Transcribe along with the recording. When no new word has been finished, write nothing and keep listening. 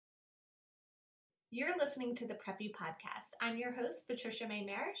You're listening to the Preppy Podcast. I'm your host, Patricia May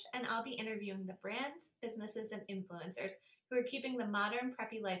Marish, and I'll be interviewing the brands, businesses, and influencers who are keeping the modern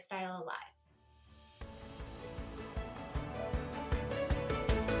preppy lifestyle alive.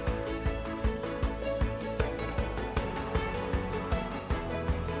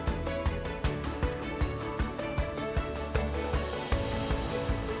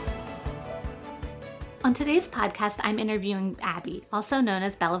 On today's podcast, I'm interviewing Abby, also known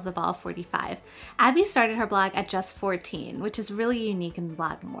as Belle of the Ball 45. Abby started her blog at just 14, which is really unique in the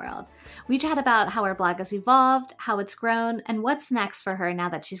blogging world. We chat about how her blog has evolved, how it's grown, and what's next for her now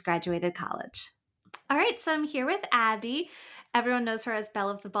that she's graduated college. All right, so I'm here with Abby. Everyone knows her as Belle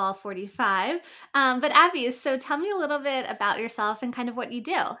of the Ball 45. But Abby, so tell me a little bit about yourself and kind of what you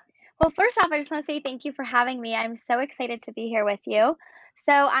do. Well, first off, I just want to say thank you for having me. I'm so excited to be here with you.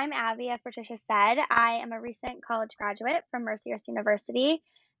 So, I'm Abby, as Patricia said. I am a recent college graduate from Mercyhurst University.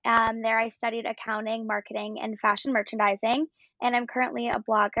 There, I studied accounting, marketing, and fashion merchandising, and I'm currently a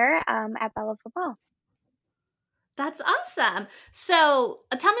blogger at Belle of the Ball. That's awesome. So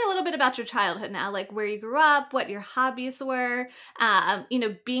tell me a little bit about your childhood now, like where you grew up, what your hobbies were.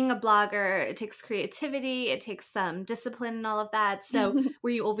 Being a blogger, it takes creativity, it takes some discipline and all of that. So were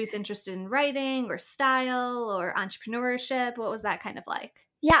you always interested in writing or style or entrepreneurship? What was that kind of like?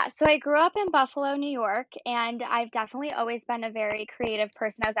 Yeah, so I grew up in Buffalo, New York, and I've definitely always been a very creative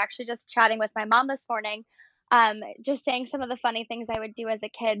person. I was actually just chatting with my mom this morning, just saying some of the funny things I would do as a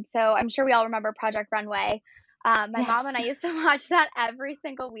kid. So I'm sure we all remember Project Runway. My mom Yes. and I used to watch that every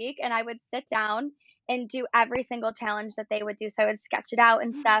single week, and I would sit down and do every single challenge that they would do. So I would sketch it out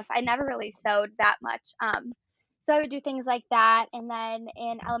and stuff. I never really sewed that much. So I would do things like that. And then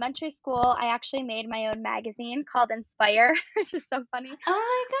in elementary school, I actually made my own magazine called Inspire, which is so funny.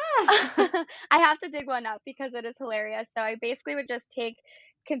 Oh my gosh. I have to dig one up because it is hilarious. So I basically would just take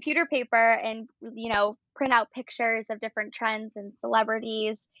computer paper and, print out pictures of different trends and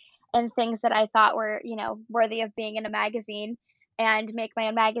celebrities and things that I thought were, worthy of being in a magazine and make my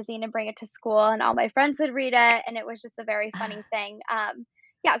own magazine and bring it to school and all my friends would read it and it was just a very funny thing.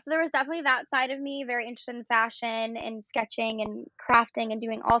 Yeah, so there was definitely that side of me, very interested in fashion and sketching and crafting and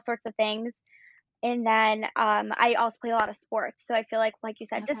doing all sorts of things. And then I also play a lot of sports. So I feel like you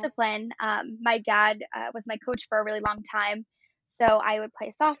said, Okay. discipline. My dad was my coach for a really long time. So I would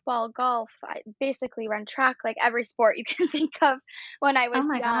play softball, golf, I basically run track, like every sport you can think of when I Oh was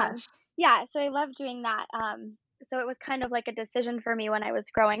my young. gosh. Yeah, so I loved doing that. So it was kind of like a decision for me when I was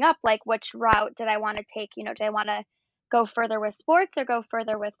growing up, like which route did I want to take? Did I want to go further with sports or go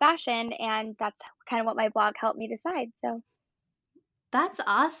further with fashion? And that's kind of what my blog helped me decide. So. That's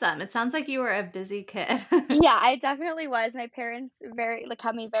awesome. It sounds like you were a busy kid. Yeah, I definitely was. My parents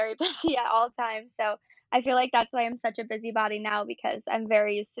kept me very busy at all times. So I feel like that's why I'm such a busybody now because I'm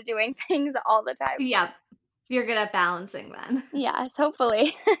very used to doing things all the time. Yeah, you're good at balancing then. Yes,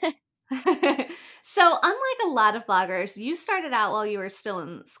 hopefully. So, unlike a lot of bloggers, you started out while you were still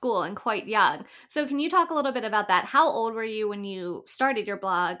in school and quite young. So, can you talk a little bit about that? How old were you when you started your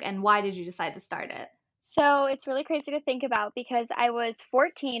blog and why did you decide to start it? So it's really crazy to think about because I was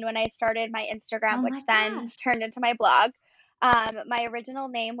 14 when I started my Instagram, Oh which my then gosh. turned into my blog. My original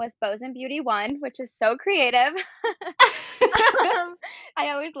name was Bows and Beauty One, which is so creative. I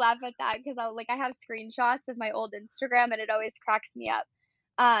always laugh at that because I have screenshots of my old Instagram and it always cracks me up.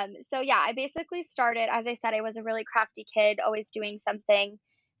 So yeah, I basically started, as I said, I was a really crafty kid, always doing something.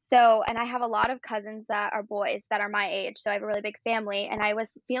 So, and I have a lot of cousins that are boys that are my age. So I have a really big family and I was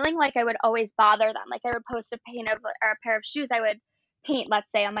feeling like I would always bother them. Like I would post a paint of or a pair of shoes I would paint,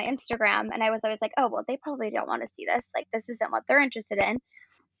 let's say, on my Instagram. And I was always like, oh, well, they probably don't want to see this. Like this isn't what they're interested in.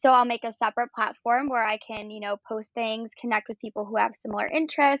 So I'll make a separate platform where I can, post things, connect with people who have similar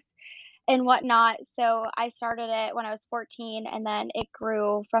interests and whatnot. So I started it when I was 14 and then it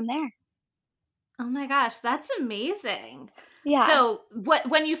grew from there. Oh my gosh, that's amazing. Yeah. So,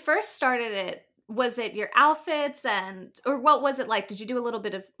 when you first started it, was it your outfits or what was it like? Did you do a little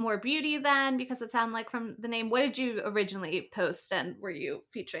bit of more beauty then because it sounded like from the name? What did you originally post and were you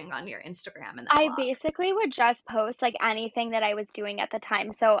featuring on your Instagram and that I blog? basically would just post like anything that I was doing at the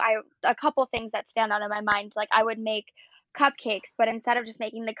time. So a couple things that stand out in my mind, like I would make cupcakes, but instead of just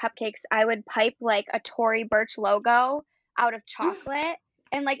making the cupcakes, I would pipe like a Tory Burch logo out of chocolate.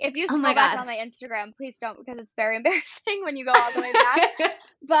 And like if you Oh scroll my back god. on my Instagram, please don't because it's very embarrassing when you go all the way back.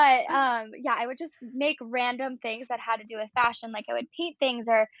 But yeah, I would just make random things that had to do with fashion. Like I would paint things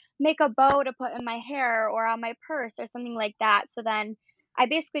or make a bow to put in my hair or on my purse or something like that. So then I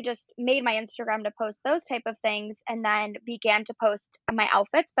basically just made my Instagram to post those type of things and then began to post my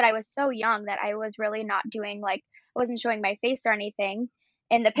outfits, but I was so young that I was really not doing I wasn't showing my face or anything.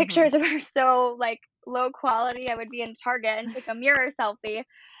 and the Mhm. pictures were so like low quality. I would be in Target and take a mirror selfie.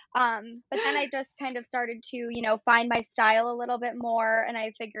 But then I just kind of started to, find my style a little bit more, and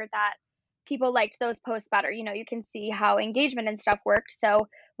I figured that people liked those posts better. You can see how engagement and stuff worked. So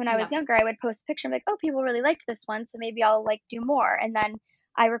when I was Yeah. younger, I would post a picture, I'm like, oh, people really liked this one, so maybe I'll like do more. And then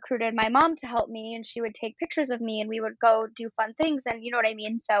I recruited my mom to help me, and she would take pictures of me, and we would go do fun things, and you know what I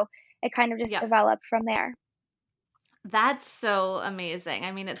mean. So it kind of just Yep. developed from there. That's so amazing.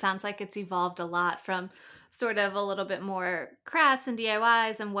 I mean, it sounds like it's evolved a lot from sort of a little bit more crafts and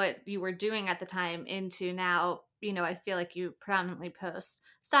DIYs and what you were doing at the time into now, I feel like you predominantly post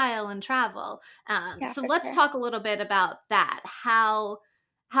style and travel. Yeah, So for let's sure. talk a little bit about that. How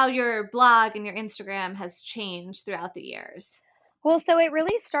your blog and your Instagram has changed throughout the years. Well, so it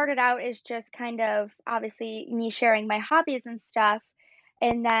really started out as just kind of obviously me sharing my hobbies and stuff.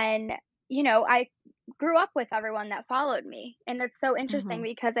 And then, I grew up with everyone that followed me. And it's so interesting Hmm.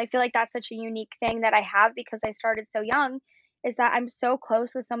 because I feel like that's such a unique thing that I have because I started so young, is that I'm so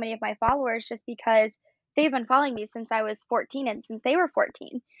close with so many of my followers just because they've been following me since I was 14 and since they were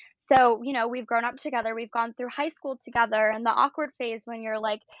 14. So, we've grown up together, we've gone through high school together, and the awkward phase when you're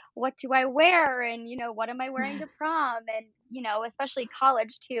like, what do I wear? And, what am I wearing to prom? And, especially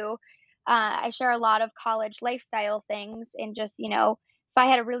college too. I share a lot of college lifestyle things and just, if I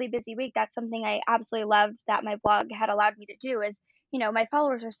had a really busy week, that's something I absolutely loved that my blog had allowed me to do is, my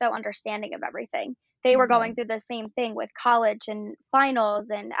followers are so understanding of everything. They were going Hmm. through the same thing with college and finals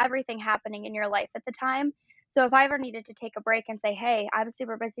and everything happening in your life at the time. So if I ever needed to take a break and say, hey, I'm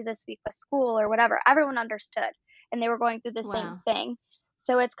super busy this week with school or whatever, everyone understood and they were going through the same Wow. thing.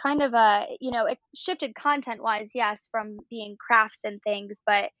 So it's kind of it shifted content wise, yes, from being crafts and things,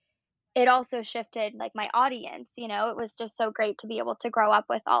 but it also shifted like my audience. It was just so great to be able to grow up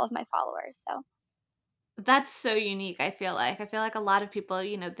with all of my followers. So That's so unique, I feel like. I feel like a lot of people,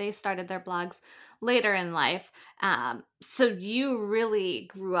 they started their blogs later in life. So you really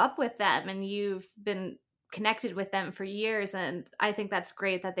grew up with them and you've been connected with them for years. And I think that's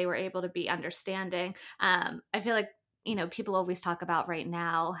great that they were able to be understanding. I feel like, people always talk about right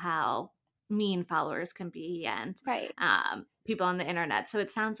now how mean followers can be and right. people on the internet. So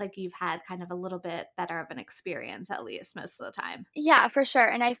it sounds like you've had kind of a little bit better of an experience, at least most of the time. Yeah, for sure.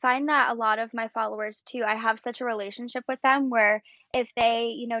 And I find that a lot of my followers too, I have such a relationship with them where if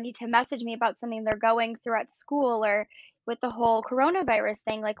they, need to message me about something they're going through at school or with the whole coronavirus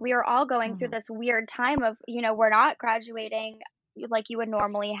thing, like we are all going through Hmm. this weird time of, we're not graduating like you would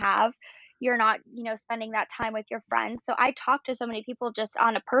normally have. You're not, spending that time with your friends. So I talk to so many people just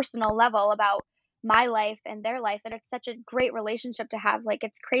on a personal level about my life and their life. And it's such a great relationship to have. Like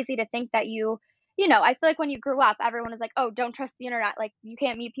it's crazy to think that I feel like when you grew up, everyone was like, "Oh, don't trust the internet. Like, you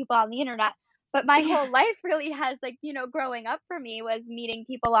can't meet people on the internet." But my Yeah. whole life really has like, growing up for me was meeting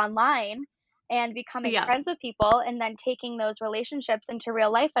people online and becoming Yeah. friends with people and then taking those relationships into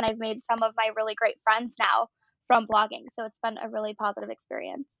real life. And I've made some of my really great friends now from blogging. So it's been a really positive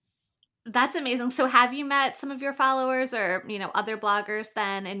experience. That's amazing. So have you met some of your followers or, other bloggers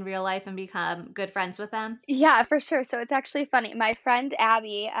then in real life and become good friends with them? Yeah, for sure. So it's actually funny. My friend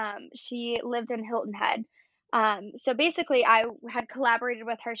Abby, she lived in Hilton Head. So basically, I had collaborated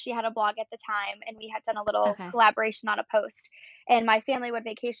with her. She had a blog at the time, and we had done a little Okay. collaboration on a post. And my family would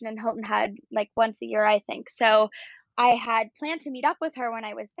vacation in Hilton Head like once a year, I think. So I had planned to meet up with her when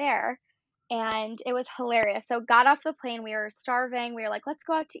I was there, and it was hilarious. So got off the plane, we were starving. We were like, let's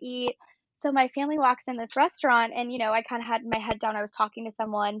go out to eat. So my family walks in this restaurant, and I kind of had my head down. I was talking to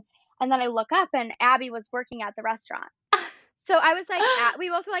someone and then I look up and Abby was working at the restaurant. So I was like, we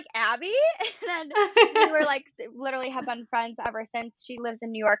both were like, Abby? And then we were like, literally have been friends ever since. She lives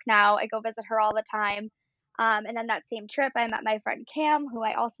in New York now. I go visit her all the time. And then that same trip, I met my friend Cam, who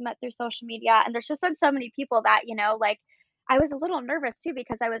I also met through social media. And there's just been so many people that, like, I was a little nervous too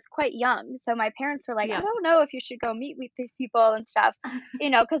because I was quite young. So my parents were like, I Yeah. don't know if you should go meet with these people and stuff,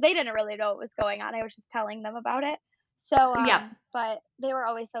 because they didn't really know what was going on. I was just telling them about it. So, Yep. but they were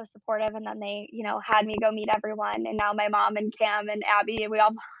always so supportive, and then they, had me go meet everyone, and now my mom and Cam and Abby, we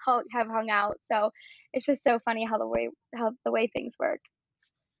all have hung out. So it's just so funny how the way things work.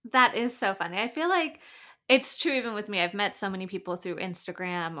 That is so funny. I feel like it's true even with me. I've met so many people through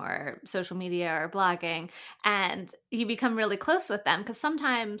Instagram or social media or blogging, and you become really close with them because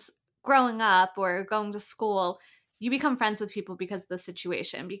sometimes growing up or going to school, you become friends with people because of the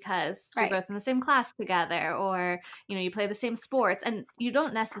situation, because you're Right. both in the same class together, or, you play the same sports, and you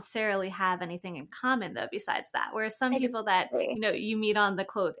don't necessarily have anything in common though besides that. Whereas some people that, Exactly. you meet on the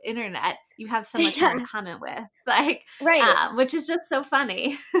quote internet, you have so much more in Yeah. common with, like, Right. which is just so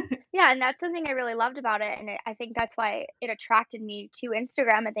funny. Yeah, and that's something I really loved about it, and I think that's why it attracted me to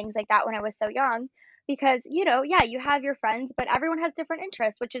Instagram and things like that when I was so young, because, yeah, you have your friends, but everyone has different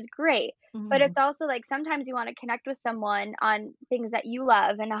interests, which is great. But Mhm. it's also like sometimes you want to connect with someone on things that you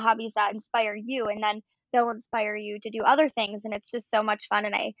love and hobbies that inspire you, and then they'll inspire you to do other things, and it's just so much fun.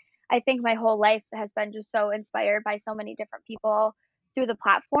 And I think my whole life has been just so inspired by so many different people through the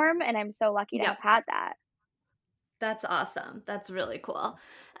platform, and I'm so lucky to have Yep. had that. That's awesome. That's really cool.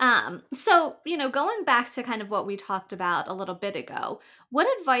 So, going back to kind of what we talked about a little bit ago, what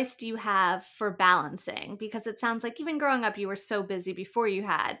advice do you have for balancing? Because it sounds like even growing up, you were so busy before you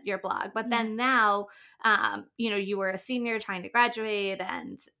had your blog, but Yeah. then now, you were a senior trying to graduate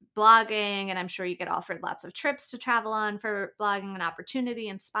and blogging, and I'm sure you get offered lots of trips to travel on for blogging and opportunity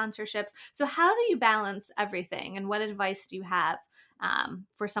and sponsorships. So, how do you balance everything? And what advice do you have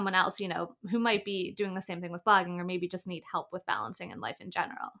for someone else, who might be doing the same thing with blogging or maybe just need help with balancing in life in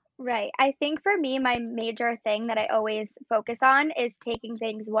general? Right. I think for me, my major thing that I always focus on is taking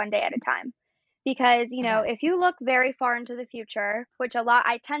things one day at a time. Because, Okay. if you look very far into the future, which a lot,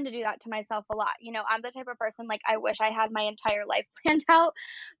 I tend to do that to myself a lot. I'm the type of person like I wish I had my entire life planned out,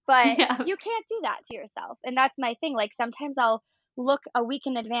 but Yeah. you can't do that to yourself. And that's my thing. Like sometimes I'll look a week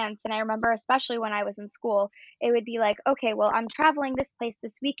in advance. And I remember, especially when I was in school, it would be like, okay, well, I'm traveling this place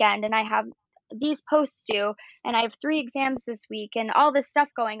this weekend and I have these posts due and I have 3 exams this week and all this stuff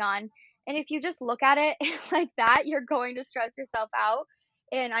going on. And if you just look at it like that, you're going to stress yourself out.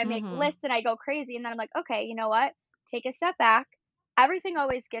 And I make Hmm. lists and I go crazy. And then I'm like, okay, you know what? Take a step back. Everything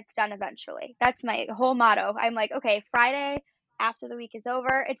always gets done eventually. That's my whole motto. I'm like, okay, Friday after the week is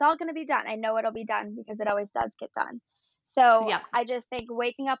over, it's all going to be done. I know it'll be done because it always does get done. So Yep. I just think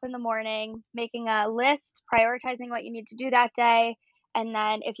waking up in the morning, making a list, prioritizing what you need to do that day, and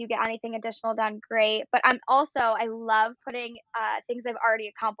then if you get anything additional done, great. But I love putting things I've already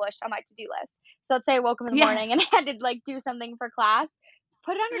accomplished on my to-do list. So let's say I woke up in the morning Yes. and I had to like do something for class.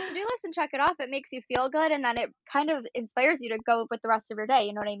 Put it on your to-do list and check it off. It makes you feel good, and then it kind of inspires you to go with the rest of your day.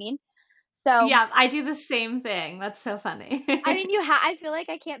 You know what I mean? So Yeah, I do the same thing. That's so funny. I mean, I feel like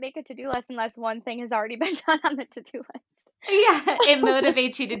I can't make a to-do list unless one thing has already been done on the to-do list. Yeah, it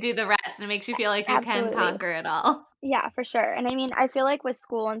motivates you to do the rest and it makes you feel like you can Absolutely. conquer it all. Yeah, for sure. And I mean, I feel like with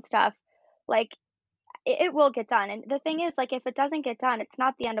school and stuff, like it will get done. And the thing is, like, if it doesn't get done, it's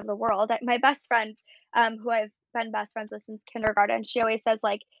not the end of the world. My best friend, who I've been best friends with since kindergarten, she always says,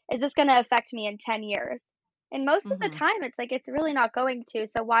 like, is this going to affect me in 10 years? And most of the Hmm. time, it's like, it's really not going to.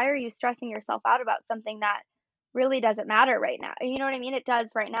 So why are you stressing yourself out about something that really doesn't matter right now? You know what I mean? It does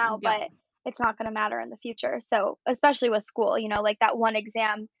right now, Yep. but it's not going to matter in the future. So, especially with school, like that one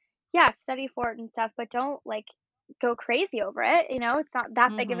exam, yeah, study for it and stuff, but don't like go crazy over it. It's not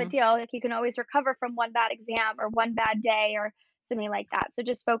that big of a Hmm. deal. Like you can always recover from one bad exam or one bad day or something like that. So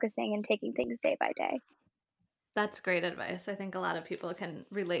just focusing and taking things day by day. That's great advice. I think a lot of people can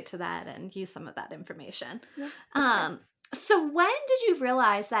relate to that and use some of that information. Yeah, for sure. Um, so when did you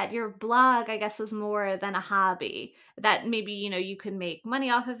realize that your blog, I guess, was more than a hobby? That maybe, you could make money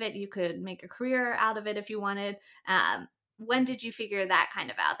off of it, you could make a career out of it if you wanted. When did you figure that kind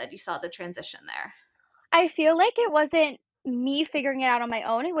of out, that you saw the transition there? I feel like it wasn't me figuring it out on my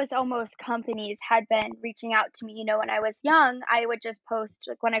own. It was almost companies had been reaching out to me. When I was young, I would just post,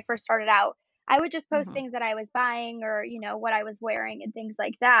 like when I first started out, I would just post Hmm. things that I was buying or, what I was wearing and things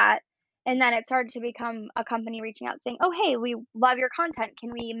like that. And then it started to become a company reaching out saying, oh, hey, we love your content.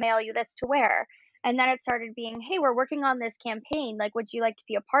 Can we mail you this to wear? And then it started being, hey, we're working on this campaign. Like, would you like to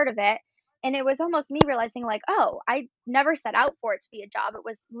be a part of it? And it was almost me realizing, like, oh, I never set out for it to be a job. It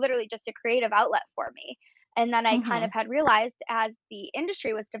was literally just a creative outlet for me. And then I kind of Hmm. had realized as the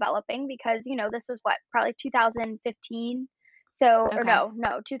industry was developing, because, this was what, probably 2015. So, or Okay.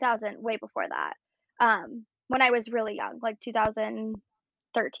 no, 2000, way before that. When I was really young, like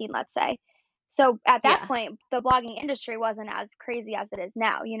 2013, let's say. So at that Yeah. point, the blogging industry wasn't as crazy as it is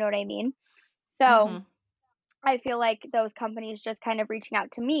now. You know what I mean? So Hmm. I feel like those companies just kind of reaching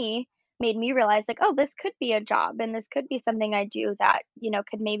out to me made me realize, like, oh, this could be a job and this could be something I do that,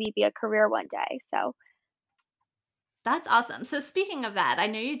 could maybe be a career one day. So That's awesome. So speaking of that, I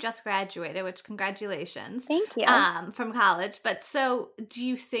know you just graduated, which congratulations, thank you. from college. But so do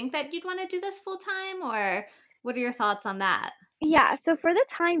you think that you'd want to do this full time, or what are your thoughts on that? Yeah, so for the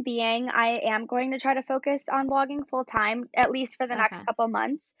time being, I am going to try to focus on blogging full time, at least for the next Okay. couple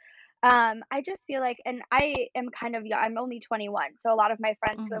months. I just feel like, and I am kind of young, I'm only 21. So a lot of my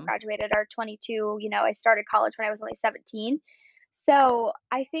friends who have Hmm. graduated are 22. I started college when I was only 17. So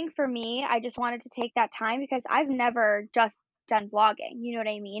I think for me, I just wanted to take that time because I've never just done blogging. You know what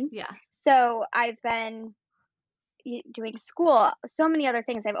I mean? Yeah. So I've been doing school, so many other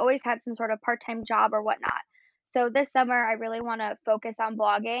things. I've always had some sort of part-time job or whatnot. So this summer, I really want to focus on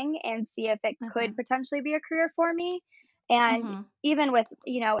blogging and see if it Okay. could potentially be a career for me. And Hmm. even with,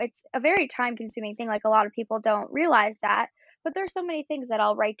 it's a very time-consuming thing. Like a lot of people don't realize that. But there's so many things that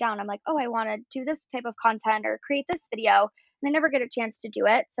I'll write down. I'm like, oh, I want to do this type of content or create this video. And I never get a chance to do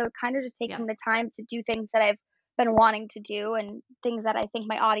it. So kind of just Yeah. taking the time to do things that I've been wanting to do and things that I think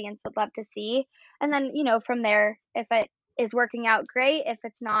my audience would love to see, and then, from there, if it is working out, great. If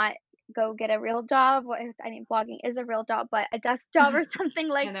it's not, go get a real job. I mean, blogging is a real job, but a desk job or something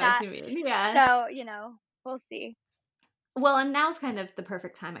I like know what that. you mean. Yeah. So, we'll see. Well, and now's kind of the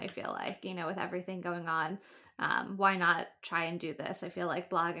perfect time, I feel like, with everything going on. Why not try and do this? I feel like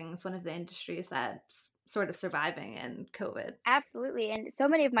blogging is one of the industries that's sort of surviving in COVID. Absolutely. And so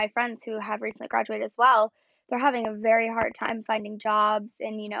many of my friends who have recently graduated as well, they're having a very hard time finding jobs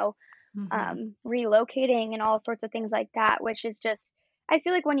and, Hmm. relocating and all sorts of things like that, which is just, I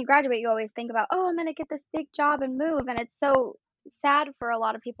feel like when you graduate, you always think about, oh, I'm going to get this big job and move. And it's so sad for a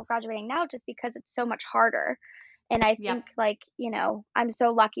lot of people graduating now just because it's so much harder. And I Yep. think, like, I'm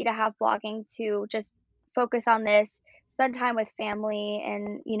so lucky to have blogging to just focus on this, spend time with family,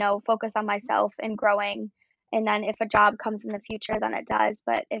 and, focus on myself and growing. And then if a job comes in the future, then it does.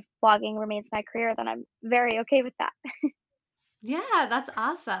 But if blogging remains my career, then I'm very okay with that. Yeah, that's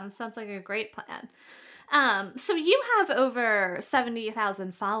awesome. Sounds like a great plan. So you have over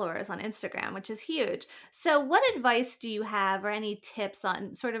 70,000 followers on Instagram, which is huge. So what advice do you have or any tips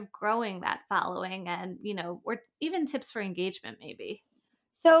on sort of growing that following and, or even tips for engagement maybe?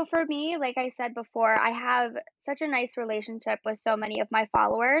 So for me, like I said before, I have such a nice relationship with so many of my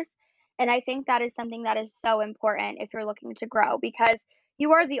followers. And I think that is something that is so important if you're looking to grow because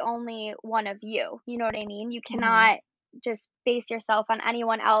you are the only one of you. You know what I mean? You Hmm. cannot just base yourself on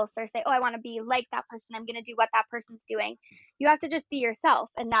anyone else or say, oh, I want to be like that person. I'm going to do what that person's doing. You have to just be yourself.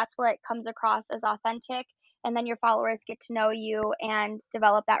 And that's what comes across as authentic. And then your followers get to know you and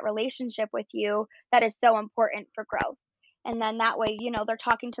develop that relationship with you that is so important for growth. And then that way, they're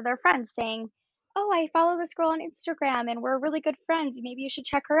talking to their friends saying, "Oh, I follow this girl on Instagram and we're really good friends. Maybe you should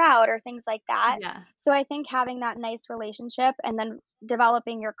check her out," or things like that. Yeah. So I think having that nice relationship and then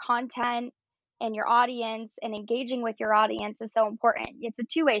developing your content and your audience and engaging with your audience is so important. It's a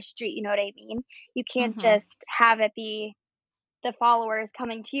two-way street, you know what I mean? You can't Hmm. just have it be the followers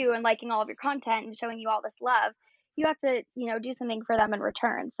coming to you and liking all of your content and showing you all this love. You have to, do something for them in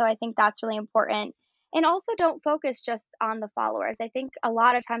return. So I think that's really important. And also don't focus just on the followers. I think a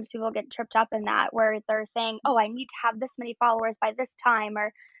lot of times people get tripped up in that where they're saying, "Oh, I need to have this many followers by this time,"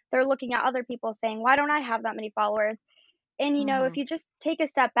 or they're looking at other people saying, "Why don't I have that many followers?" And, if Hmm. you just take a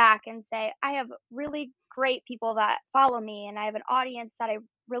step back and say, I have really great people that follow me and I have an audience that I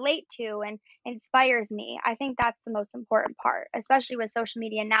relate to and inspires me, I think that's the most important part, especially with social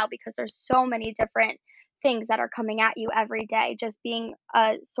media now because there's so many different things that are coming at you every day. Just being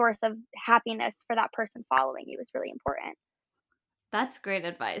a source of happiness for that person following you is really important. That's great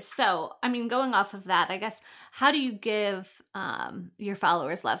advice. So, I mean, going off of that, I guess, how do you give your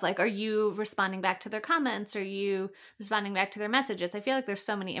followers love? Like, are you responding back to their comments? Are you responding back to their messages? I feel like there's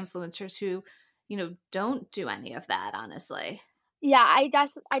so many influencers who, don't do any of that, honestly. Yeah, I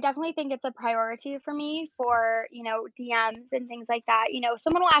definitely think it's a priority for me for, DMs and things like that.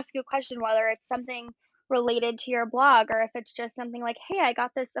 Someone will ask you a question, whether it's something related to your blog or if it's just something like, "Hey, I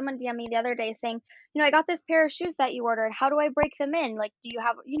got this." Someone DM me the other day saying, "I got this pair of shoes that you ordered. How do I break them in? Like, do you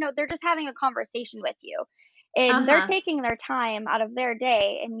have," they're just having a conversation with you. And they're Uh-huh. taking their time out of their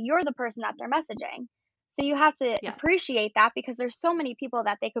day and you're the person that they're messaging. So you have to Yeah. appreciate that because there's so many people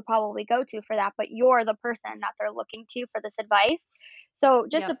that they could probably go to for that, but you're the person that they're looking to for this advice. So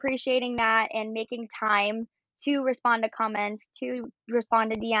just Yep. appreciating that and making time to respond to comments, to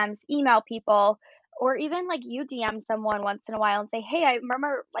respond to DMs, email people, or even like you DM someone once in a while and say, "Hey, I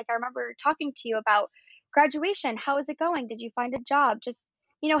remember talking to you about graduation. How is it going? Did you find a job?" Just,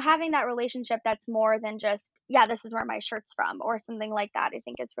 having that relationship that's more than just, "Yeah, this is where my shirt's from," or something like that, I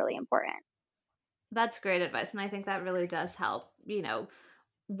think is really important. That's great advice. And I think that really does help,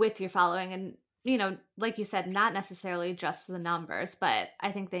 with your following. And, like you said, not necessarily just the numbers, but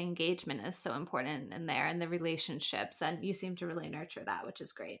I think the engagement is so important in there and the relationships. And you seem to really nurture that, which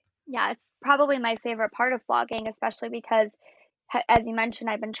is great. Yeah, it's probably my favorite part of blogging, especially because as you mentioned,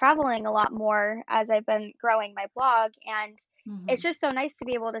 I've been traveling a lot more as I've been growing my blog, and it's Hmm. just so nice to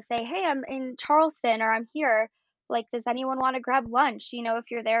be able to say, "Hey, I'm in Charleston," or "I'm here. Like, does anyone want to grab lunch?" You know, if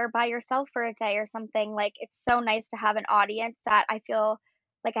you're there by yourself for a day or something, like it's so nice to have an audience that I feel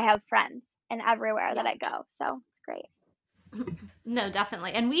like I have friends and everywhere that Yeah. I go. So it's great. No,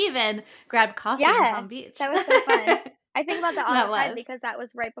 definitely. And we even grabbed coffee in Yeah, Palm Beach. that was so fun. I think about that all That the time was. because that was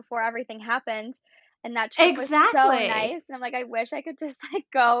right before everything happened, and that trip was so Exactly. nice, and I'm like, "I wish I could just, like,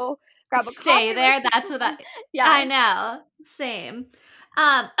 go grab a Stay coffee with there. That's what someone." Yes. I know. Same.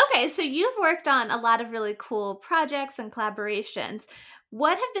 Okay, so you've worked on a lot of really cool projects and collaborations.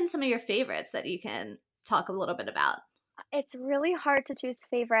 What have been some of your favorites that you can talk a little bit about? It's really hard to choose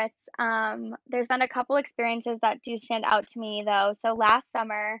favorites. There's been a couple experiences that do stand out to me though. So last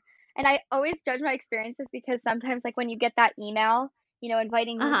summer, and I always judge my experiences because sometimes, like when you get that email,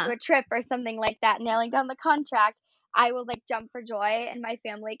 inviting you to Uh-huh. a trip or something like that, nailing down the contract, I will like jump for joy, and my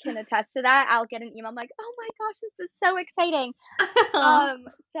family can attest to that. I'll get an email, I'm like, oh my gosh, this is so exciting. Um,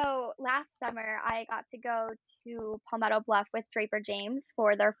 so last summer I got to go to Palmetto Bluff with Draper James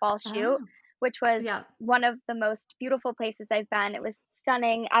for their fall shoot, Oh, which was yeah. one of the most beautiful places I've been. It was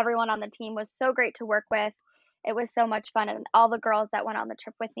stunning. Everyone on the team was so great to work with. It was so much fun, and all the girls that went on the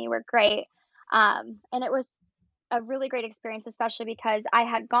trip with me were great. And it was a really great experience, especially because I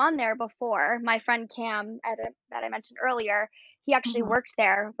had gone there before. My friend Cam, that I mentioned earlier, he actually Mhm. worked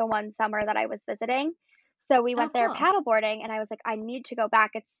there the one summer that I was visiting. So we Oh, went there cool. paddleboarding, and I was like, I need to go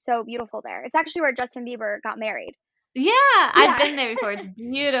back. It's so beautiful there. It's actually where Justin Bieber got married. Yeah, I've Yeah, been there before. It's it's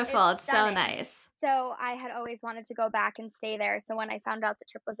beautiful. It's so stunning. nice. So I had always wanted to go back and stay there. So when I found out the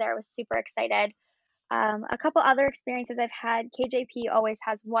trip was there, I was super excited. A couple other experiences I've had, KJP always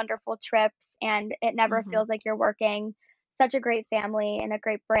has wonderful trips and it never Mhm. feels like you're working. Such a great family and a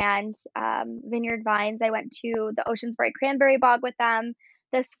great brand. Vineyard Vines, I went to the Oceansbury Cranberry Bog with them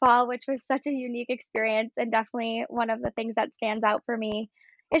this fall, which was such a unique experience and definitely one of the things that stands out for me.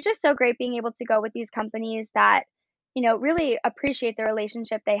 It's just so great being able to go with these companies that, really appreciate the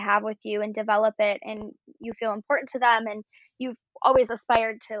relationship they have with you and develop it, and you feel important to them, and you've always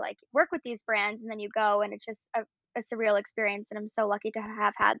aspired to like work with these brands, and then you go and it's just a surreal experience, and I'm so lucky to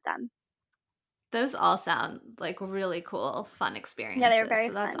have had them. Those all sound like really cool, fun Yeah, they were experiences. very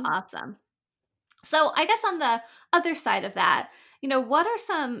So that's fun. awesome. So I guess on the other side of that, what are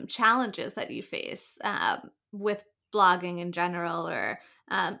some challenges that you face with blogging in general or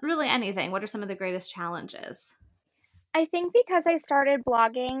really anything? What are some of the greatest challenges? I think because I started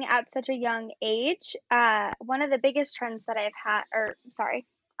blogging at such a young age, one of the biggest trends that I've had, or sorry,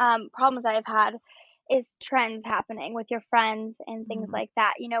 problems that I've had is trends happening with your friends and things Mhm. like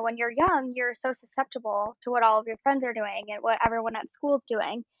that. When you're young, you're so susceptible to what all of your friends are doing and what everyone at school's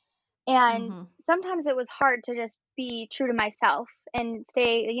doing. And Mhm. sometimes it was hard to just be true to myself and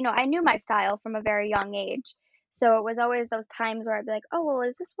stay, I knew my style from a very young age. So it was always those times where I'd be like, oh, well,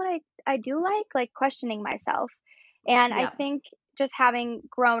 is this what I do like questioning myself. And I Yeah. think just having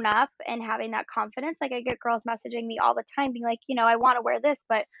grown up and having that confidence, like I get girls messaging me all the time being like, I want to wear this,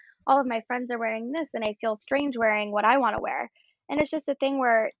 but all of my friends are wearing this and I feel strange wearing what I want to wear. And it's just a thing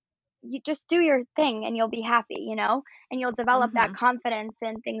where you just do your thing and you'll be happy, and you'll develop that Mhm. confidence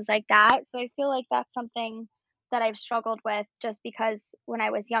and things like that. So I feel like that's something that I've struggled with just because when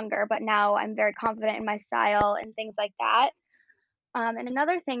I was younger, but now I'm very confident in my style and things like that. And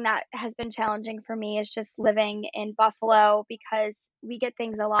another thing that has been challenging for me is just living in Buffalo because we get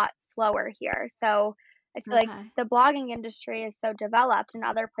things a lot slower here. So I feel like Okay. the blogging industry is so developed in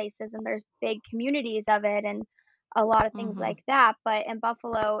other places and there's big communities of it and a lot of things Mhm. like that. But in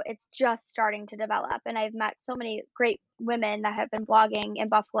Buffalo, it's just starting to develop. And I've met so many great women that have been blogging in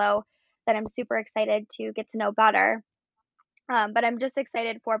Buffalo that I'm super excited to get to know better. But I'm just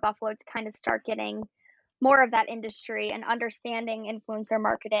excited for Buffalo to kind of start getting more of that industry and understanding influencer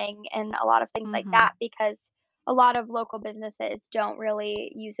marketing and a lot of things like Mhm. that because a lot of local businesses don't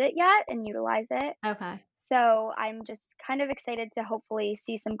really use it yet and utilize it. Okay. So I'm just kind of excited to hopefully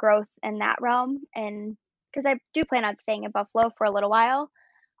see some growth in that realm, and because I do plan on staying in Buffalo for a little while.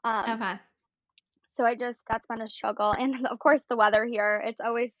 Um, Okay. so that's been a struggle. And of course the weather here, it's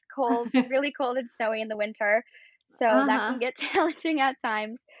always cold, really cold and snowy in the winter. So that can Uh-huh. get challenging at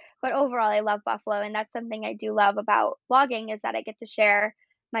times. But overall I love Buffalo, and that's something I do love about blogging is that I get to share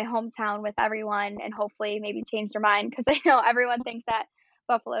my hometown with everyone and hopefully maybe change their mind because I know everyone thinks that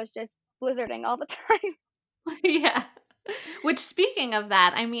Buffalo is just blizzarding all the time. Yeah. Which speaking of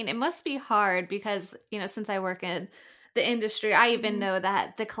that, I mean, it must be hard because, since I work in the industry. I even Hmm. know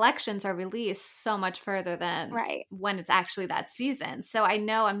that the collections are released so much further than Right. when it's actually that season. So I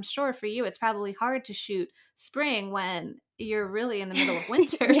know, I'm sure for you, it's probably hard to shoot spring when you're really in the middle of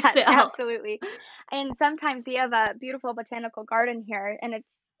winter Yes, still. absolutely. And sometimes we have a beautiful botanical garden here, and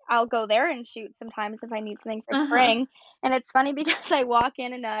I'll go there and shoot sometimes if I need something for Uh-huh. spring. And it's funny because I walk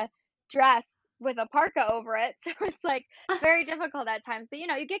in a dress with a parka over it, so it's like very difficult at times. But you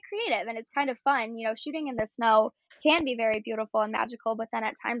get creative and it's kind of fun. Shooting in the snow can be very beautiful and magical, but then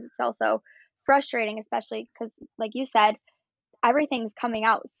at times it's also frustrating, especially because, like you said, everything's coming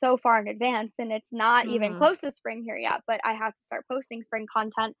out so far in advance and it's not even Mhm. close to spring here yet, but I have to start posting spring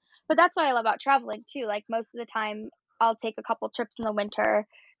content. But that's what I love about traveling too. Like most of the time I'll take a couple trips in the winter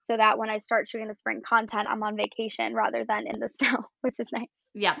so that when I start shooting the spring content, I'm on vacation rather than in the snow, which is nice.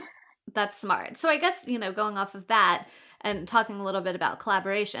 Yeah, that's smart. So I guess, going off of that and talking a little bit about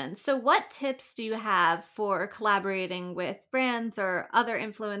collaboration. So what tips do you have for collaborating with brands or other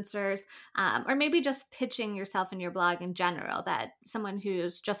influencers, or maybe just pitching yourself and your blog in general that someone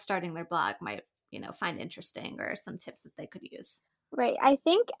who's just starting their blog might, find interesting, or some tips that they could use? Right. I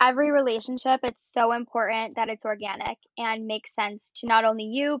think every relationship, it's so important that it's organic and makes sense to not only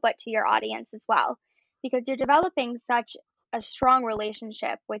you, but to your audience as well. Because you're developing such a strong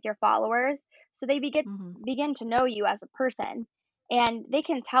relationship with your followers. So they Hmm. begin to know you as a person and they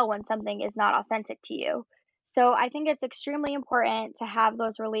can tell when something is not authentic to you. So I think it's extremely important to have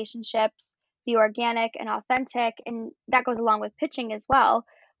those relationships be organic and authentic. And that goes along with pitching as well.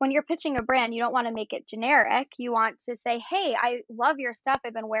 When you're pitching a brand, you don't want to make it generic. You want to say, "Hey, I love your stuff.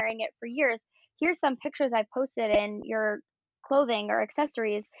 I've been wearing it for years. Here's some pictures I've posted in your clothing or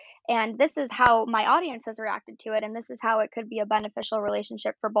accessories, and this is how my audience has reacted to it, and this is how it could be a beneficial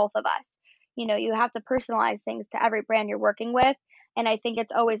relationship for both of us." You have to personalize things to every brand you're working with, and I think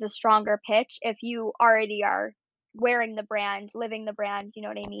it's always a stronger pitch if you already are wearing the brand, living the brand, you know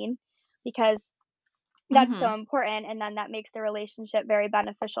what I mean? Because that's so Hmm. important, and then that makes the relationship very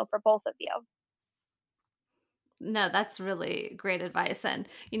beneficial for both of you. No, that's really great advice. And,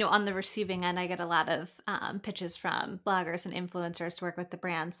 on the receiving end, I get a lot of pitches from bloggers and influencers to work with the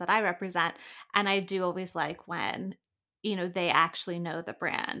brands that I represent. And I do always like when, they actually know the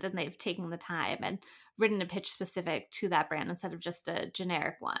brand and they've taken the time and written a pitch specific to that brand instead of just a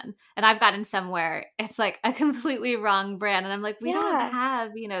generic one. And I've gotten somewhere it's like a completely wrong brand. And I'm like, we don't Yeah,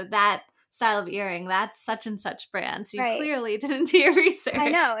 have, that style of earring. That's such and such brand. So you right. clearly didn't do your I research.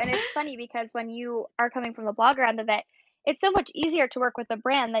 know, and it's funny because when you are coming from the blogger end of it, it's so much easier to work with a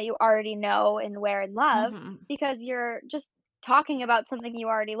brand that you already know and wear and love Hmm. because you're just talking about something you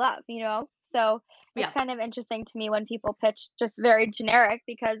already love? So it's Yeah. kind of interesting to me when people pitch just very generic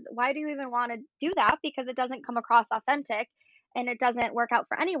because why do you even want to do that? Because it doesn't come across authentic and it doesn't work out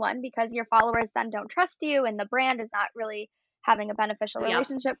for anyone because your followers then don't trust you and the brand is not really having a beneficial Yeah.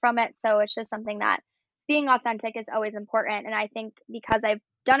 relationship from it. So it's just something that being authentic is always important. And I think because I've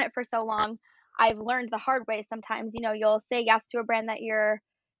done it for so long, I've learned the hard way sometimes. You'll say yes to a brand that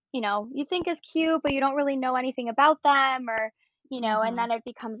you think is cute, but you don't really know anything about them and Hmm. then it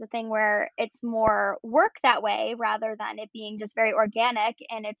becomes a thing where it's more work that way rather than it being just very organic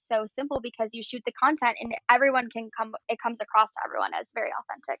and it's so simple because you shoot the content and everyone can come it comes across to everyone as very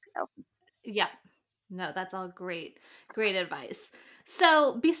authentic. So Yeah. No, that's all great. Great advice.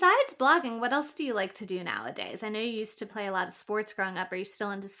 So, besides blogging, what else do you like to do nowadays? I know you used to play a lot of sports growing up. Are you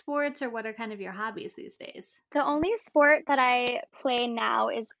still into sports, or what are kind of your hobbies these days? the only sport that I play now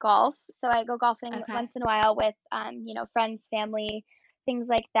is golf. So I go golfing Okay. once in a while with, friends, family, things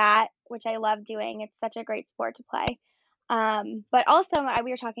like that, which I love doing. It's such a great sport to play. But also,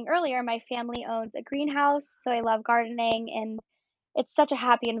 we were talking earlier, my family owns a greenhouse, so I love gardening and it's such a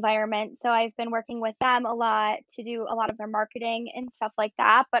happy environment. So I've been working with them a lot to do a lot of their marketing and stuff like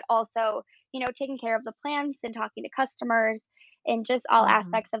that, but also, taking care of the plants and talking to customers and just all Hmm.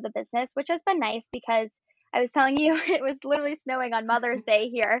 aspects of the business, which has been nice because I was telling you it was literally snowing on Mother's Day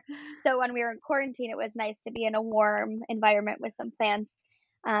here. So when we were in quarantine, it was nice to be in a warm environment with some plants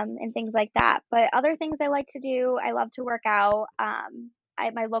and things like that. But other things I like to do, I love to work out.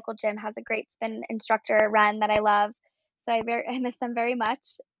 My local gym has a great spin instructor, Ren, that I love. So I miss them very much.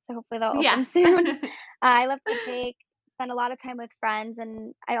 So hopefully they'll open Yes. soon. I love to bake, spend a lot of time with friends,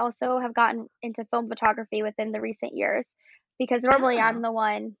 and I also have gotten into film photography within the recent years because normally I'm Oh. the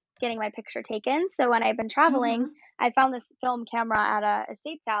one getting my picture taken. So when I've been traveling, Hmm. I found this film camera at a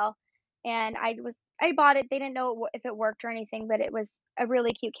estate sale, and I bought it. They didn't know if it worked or anything, but it was a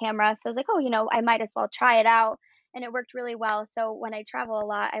really cute camera. So I was like, oh, I might as well try it out, and it worked really well. So when I travel a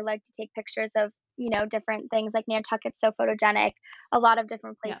lot, I like to take pictures of different things like Nantucket's so photogenic. A lot of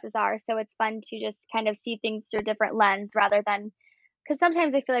different Yeah. places are. So it's fun to just kind of see things through a different lens rather than because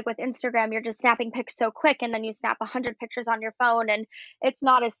sometimes I feel like with Instagram, you're just snapping pics so quick and then you snap 100 pictures on your phone and it's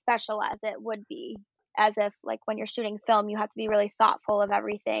not as special as it would be. As if, like, when you're shooting film, you have to be really thoughtful of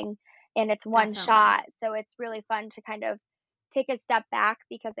everything and it's one Definitely. shot. So it's really fun to kind of take a step back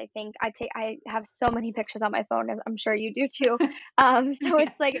because I think I have so many pictures on my phone, as I'm sure you do too. So Yeah.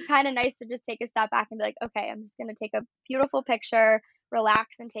 it's like kind of nice to just take a step back and be like, okay, I'm just gonna take a beautiful picture,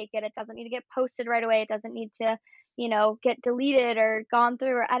 relax and take it. It doesn't need to get posted right away. It doesn't need to, get deleted or gone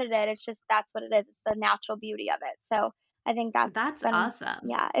through or edited. It's just that's what it is. It's the natural beauty of it. So I think that's That's been awesome.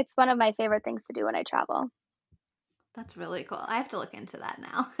 yeah, it's one of my favorite things to do when I travel. That's really cool. I have to look into that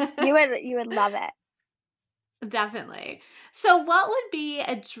now. You would love it. Definitely. So, what would be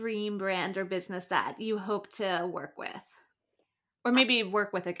a dream brand or business that you hope to work with? Or maybe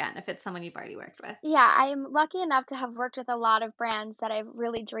work with again if it's someone you've already worked with? Yeah, I'm lucky enough to have worked with a lot of brands that I've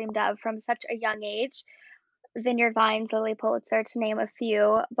really dreamed of from such a young age. Vineyard Vines, Lily Pulitzer, to name a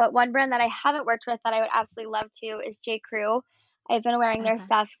few. But one brand that I haven't worked with that I would absolutely love to is J. Crew. I've been wearing their Okay.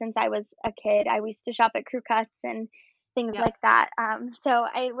 stuff since I was a kid. I used to shop at Crew Cuts and things Yep. like that. So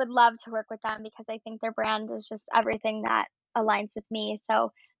I would love to work with them because I think their brand is just everything that aligns with me.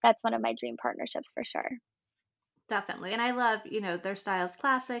 So that's one of my dream partnerships for sure. Definitely. And I love, their style's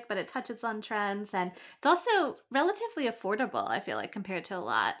classic, but it touches on trends and it's also relatively affordable, I feel like, compared to a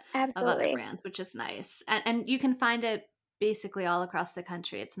lot of other Absolutely. brands, which is nice. And you can find it basically all across the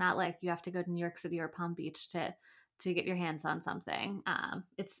country. It's not like you have to go to New York City or Palm Beach to get your hands on something.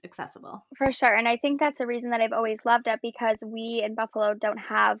 It's accessible. For sure, and I think that's a reason that I've always loved it because we in Buffalo don't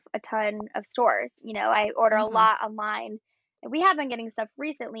have a ton of stores. I order a Hmm. lot online. We have been getting stuff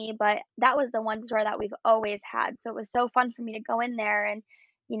recently, but that was the one store that we've always had. So it was so fun for me to go in there and,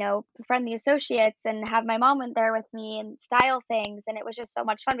 befriend the associates and have my mom in there with me and style things. And it was just so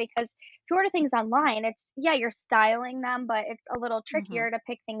much fun because if you order things online, yeah, you're styling them, but it's a little Hmm. trickier to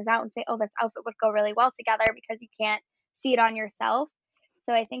pick things out and say, oh, this outfit would go really well together because you can't see it on yourself.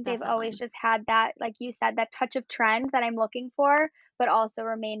 So I think they've always Definitely. just had that, like you said, that touch of trend that I'm looking for, but also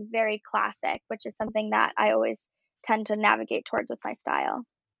remain very classic, which is something that I always tend to navigate towards with my style.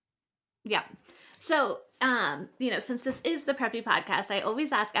 Yeah. So, since this is the Preppy podcast, I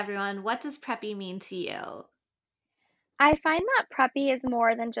always ask everyone, what does preppy mean to you? I find that preppy is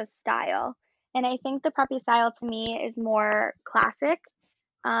more than just style. And I think the preppy style to me is more classic.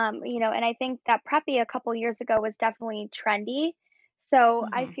 And I think that preppy a couple years ago was definitely trendy. So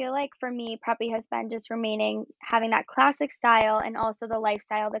I Hmm. feel like for me, preppy has been just remaining having that classic style and also the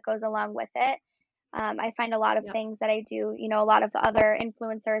lifestyle that goes along with it. I find a lot of Yep. things that I do, a lot of the other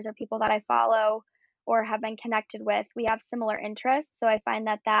influencers or people that I follow or have been connected with, we have similar interests. So I find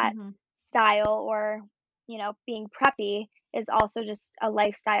that Hmm. style or, being preppy is also just a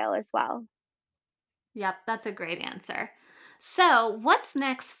lifestyle as well. Yep. That's a great answer. So, what's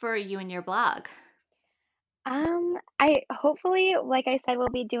next for you and your blog? I hopefully, like I said, will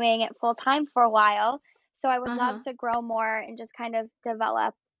be doing it full time for a while. So I would Uh love huh. to grow more and just kind of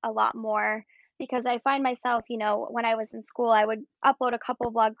develop a lot more because I find myself, when I was in school, I would upload a couple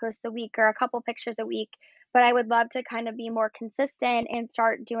blog posts a week or a couple pictures a week, but I would love to kind of be more consistent and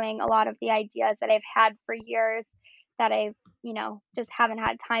start doing a lot of the ideas that I've had for years that I've, just haven't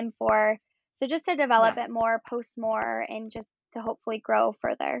had time for. So just to develop Yeah. it more, post more, and just to hopefully grow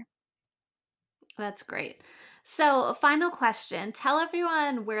further. That's great. So, final question. Tell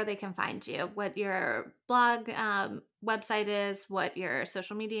everyone where they can find you, what your blog website is, what your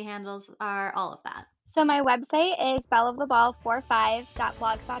social media handles are, all of that. So my website is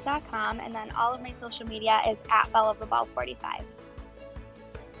belleoftheball45.blogspot.com, and then all of my social media is at belleoftheball45.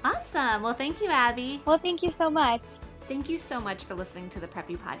 Awesome. Well, thank you, Abby. Well, thank you so much. Thank you so much for listening to the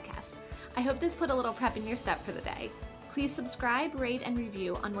Preppy Podcast. I hope this put a little prep in your step for the day. Please subscribe, rate, and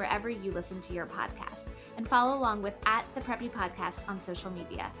review on wherever you listen to your podcast, and follow along with @the Preppy Podcast on social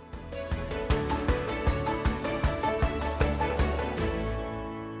media.